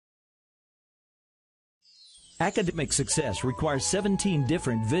Academic success requires 17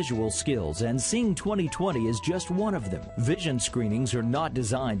 different visual skills, and Seeing 20/20 is just one of them. Vision screenings are not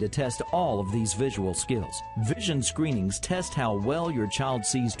designed to test all of these visual skills. Vision screenings test how well your child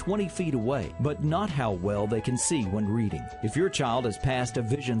sees 20 feet away, but not how well they can see when reading. If your child has passed a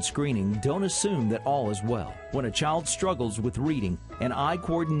vision screening, don't assume that all is well. When a child struggles with reading, an eye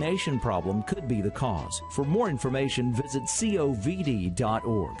coordination problem could be the cause. For more information, visit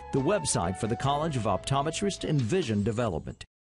covd.org, the website for the College of Optometrist and Vision Development.